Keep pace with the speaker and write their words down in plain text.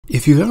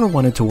If you've ever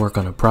wanted to work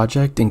on a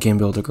project in Game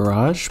Builder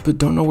Garage, but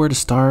don't know where to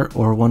start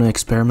or want to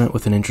experiment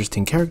with an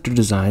interesting character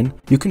design,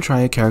 you can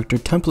try a character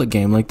template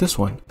game like this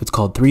one. It's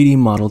called 3D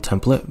Model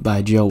Template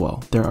by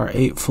GeoWell. There are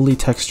 8 fully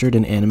textured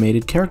and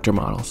animated character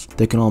models.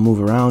 They can all move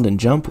around and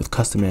jump with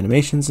custom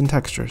animations and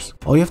textures.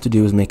 All you have to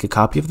do is make a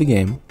copy of the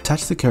game,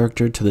 attach the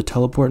character to the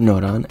teleport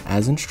nodon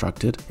as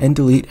instructed, and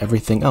delete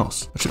everything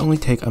else. It should only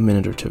take a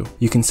minute or two.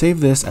 You can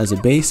save this as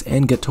a base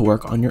and get to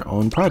work on your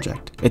own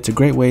project. It's a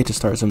great way to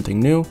start something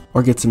new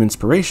or get some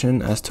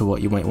inspiration as to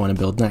what you might want to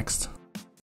build next.